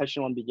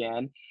session 1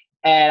 began,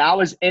 and I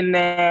was in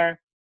there.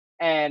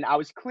 And I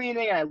was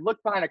cleaning, and I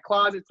looked behind a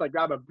closet to like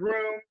grab a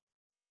broom,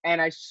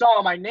 and I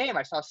saw my name.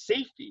 I saw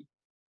Safety,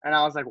 and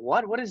I was like,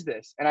 "What? What is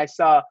this?" And I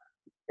saw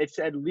it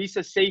said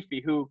Lisa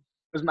Safety, who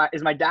is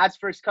my dad's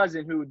first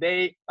cousin.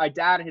 My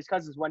dad and his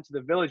cousins went to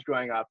the village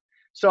growing up.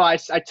 So I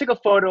took a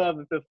photo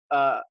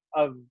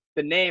of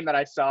the name that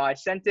I saw. I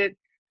sent it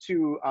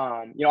to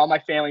all my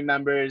family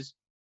members,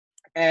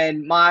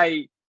 and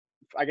my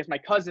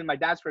cousin, my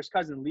dad's first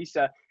cousin,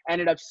 Lisa,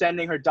 ended up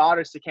sending her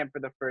daughters to camp for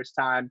the first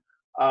time.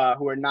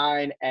 Who were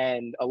 9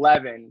 and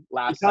 11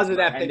 last Because summer, of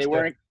that and picture. they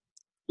weren't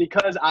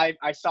because I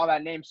saw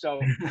that name.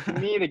 So to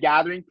me, the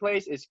Gathering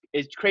Place is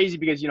crazy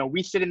because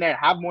we sit in there and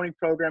have morning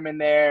program in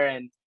there,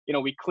 and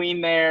we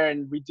clean there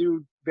and we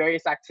do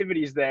various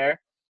activities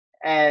there,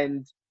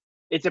 and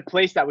it's a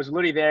place that was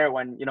literally there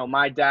when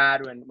my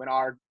dad when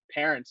our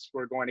parents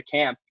were going to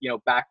camp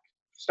back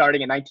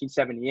starting in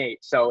 1978.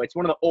 So it's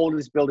one of the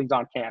oldest buildings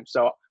on camp.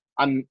 So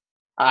I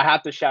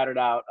have to shout it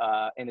out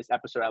in this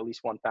episode at least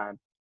one time.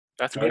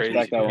 That's I crazy.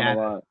 respect that one a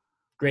lot.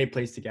 Great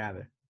place to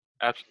gather.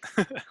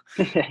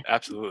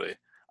 Absolutely.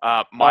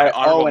 My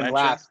honorable mention.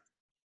 Last.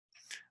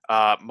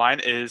 Mine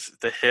is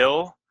the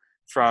hill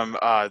from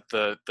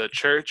the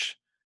church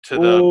to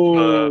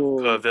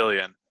the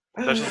pavilion.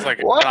 That's just like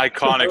an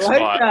iconic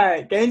spot.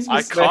 That.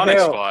 Iconic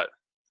spot.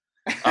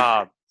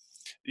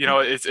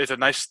 It's a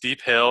nice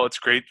steep hill. It's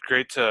great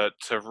to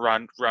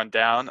run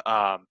down.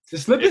 The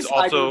slip is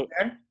also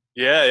there.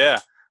 yeah.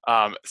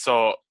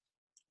 So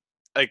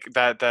like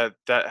that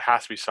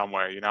has to be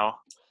somewhere,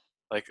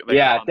 like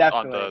yeah, on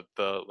definitely.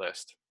 the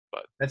list.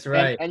 But That's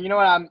right. And you know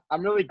what?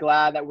 I'm really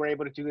glad that we're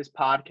able to do this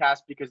podcast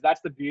because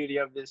that's the beauty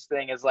of this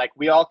thing is like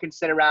we all can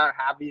sit around and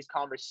have these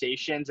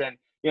conversations. And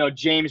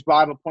James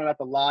brought up a point about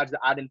the lodge that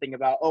I didn't think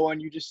about. Oh,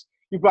 and you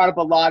brought up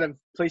a lot of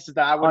places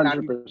that I would not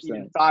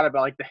even thought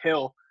about, like the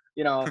hill.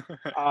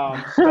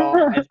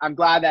 So I'm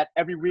glad that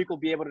every week we'll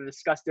be able to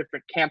discuss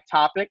different camp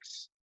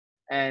topics.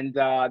 And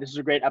this is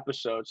a great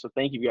episode. So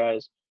thank you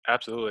guys.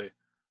 Absolutely.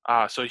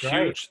 So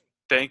huge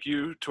thank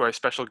you to our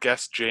special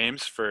guest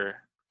James for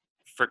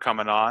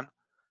coming on.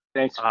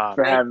 Thanks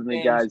for having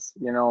me, guys.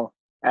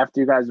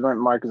 After you guys went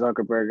Mark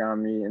Zuckerberg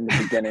on me in the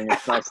beginning,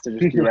 it's nice to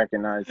just be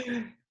recognized.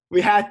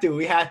 We had to,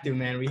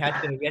 man. We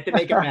had to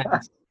make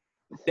amends.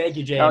 Thank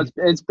you, James.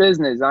 No, it's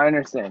business. I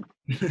understand.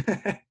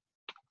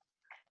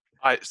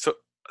 All right,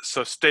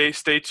 so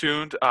stay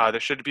tuned. There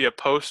should be a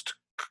post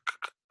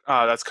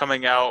that's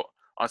coming out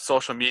on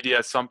social media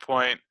at some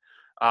point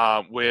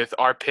with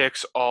our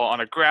picks all on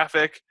a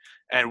graphic.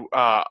 And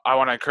I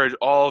want to encourage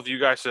all of you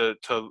guys to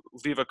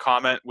leave a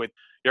comment with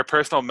your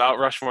personal Mount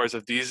Rushmores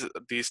of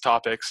these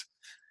topics.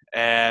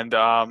 And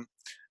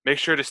make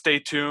sure to stay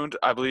tuned.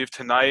 I believe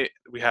tonight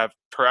we have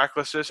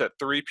Paraclesis at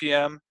 3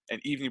 p.m. and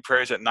evening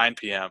prayers at 9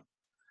 p.m.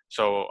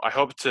 So I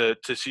hope to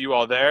see you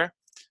all there.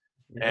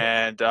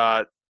 And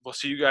we'll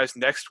see you guys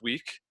next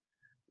week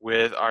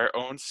with our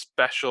own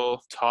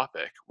special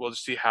topic. We'll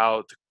just see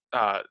how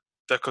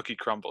the cookie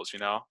crumbles,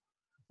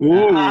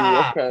 Ooh,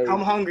 okay.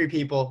 Come hungry,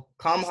 people.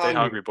 Stay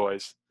hungry,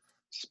 boys.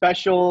 A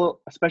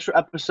special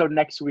episode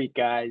next week,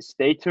 guys.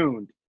 Stay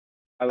tuned.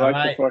 I like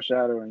the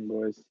foreshadowing,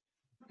 boys.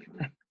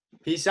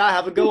 Peace out.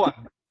 Have a good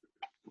one.